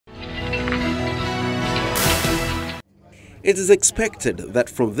It is expected that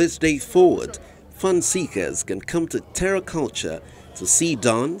from this day forward, fun seekers can come to Terra Culture to see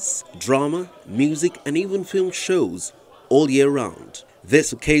dance, drama, music and even film shows all year round.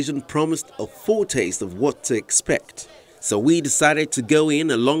 This occasion promised a foretaste of what to expect. So we decided to go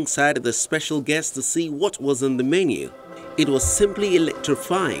in alongside the special guest to see what was on the menu. It was simply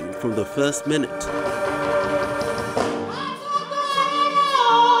electrifying from the first minute.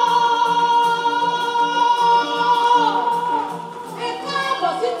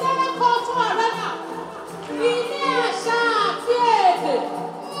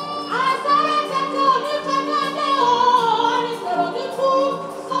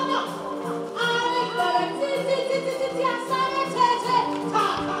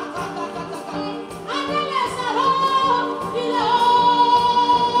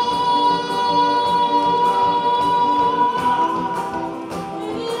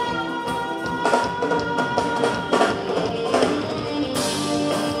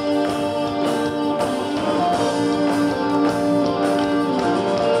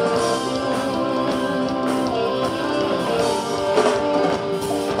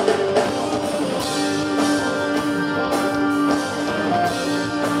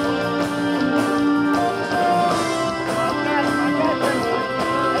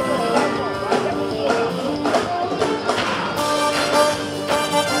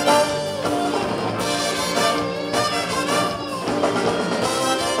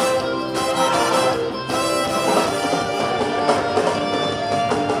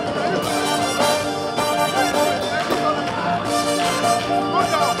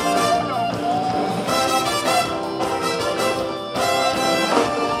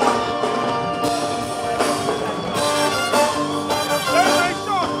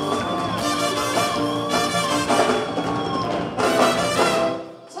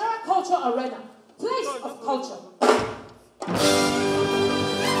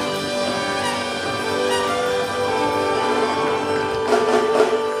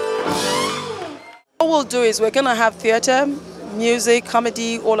 What we'll do is we're going to have theatre, music,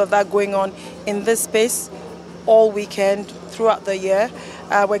 comedy, all of that going on in this space all weekend throughout the year.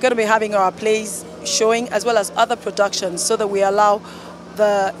 We're going to be having our plays showing as well as other productions so that we allow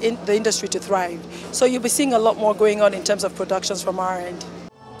the industry to thrive. So you'll be seeing a lot more going on in terms of productions from our end.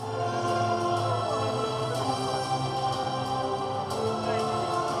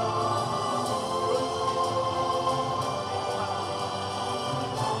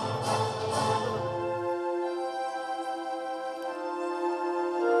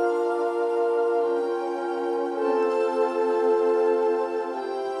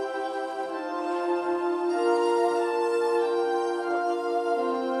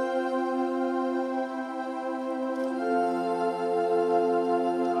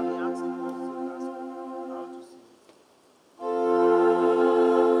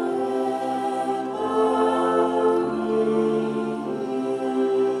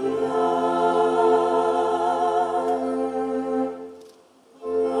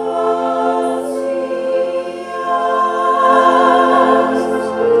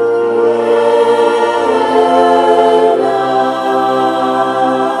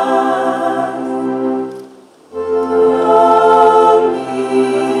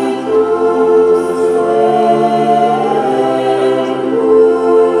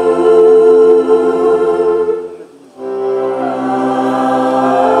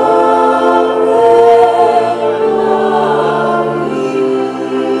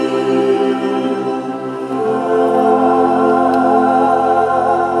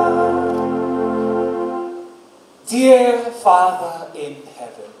 Dear Father in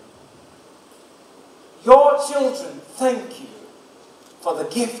heaven, your children thank you for the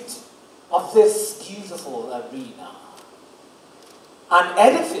gift of this beautiful arena, an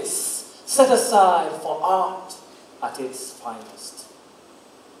edifice set aside for art at its finest.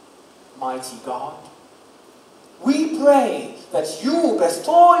 Mighty God, we pray that you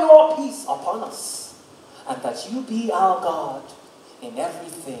bestow your peace upon us and that you be our God in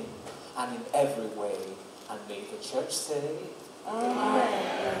everything and in every way. And may the church say,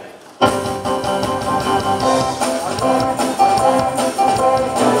 Amen.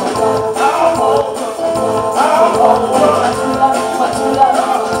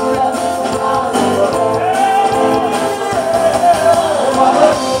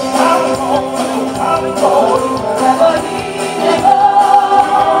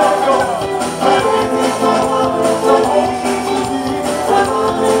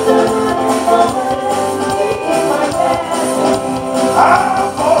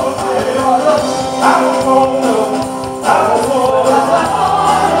 I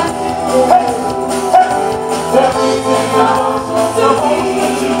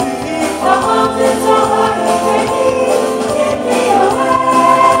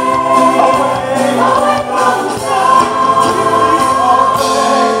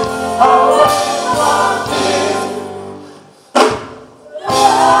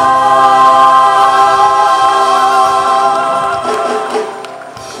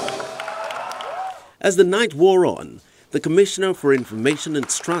As the night wore on, the Commissioner for Information and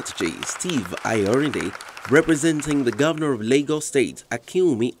Strategy, Steve Ayorinde, representing the Governor of Lagos State,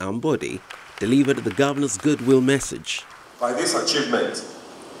 Akinwumi Ambode, delivered the Governor's goodwill message. By this achievement,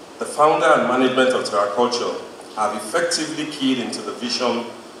 the founder and management of Terra Culture have effectively keyed into the vision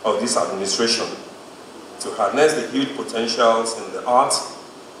of this administration to harness the huge potentials in the arts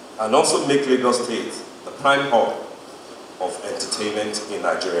and also make Lagos State the prime hub of entertainment in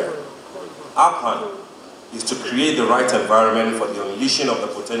Nigeria. Our plan is to create the right environment for the unleashing of the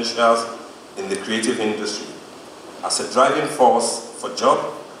potentials in the creative industry as a driving force for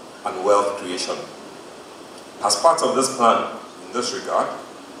job and wealth creation. As part of this plan, in this regard,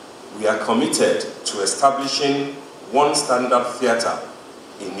 we are committed to establishing one standard theatre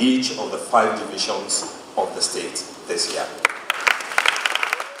in each of the 5 divisions of the state this year.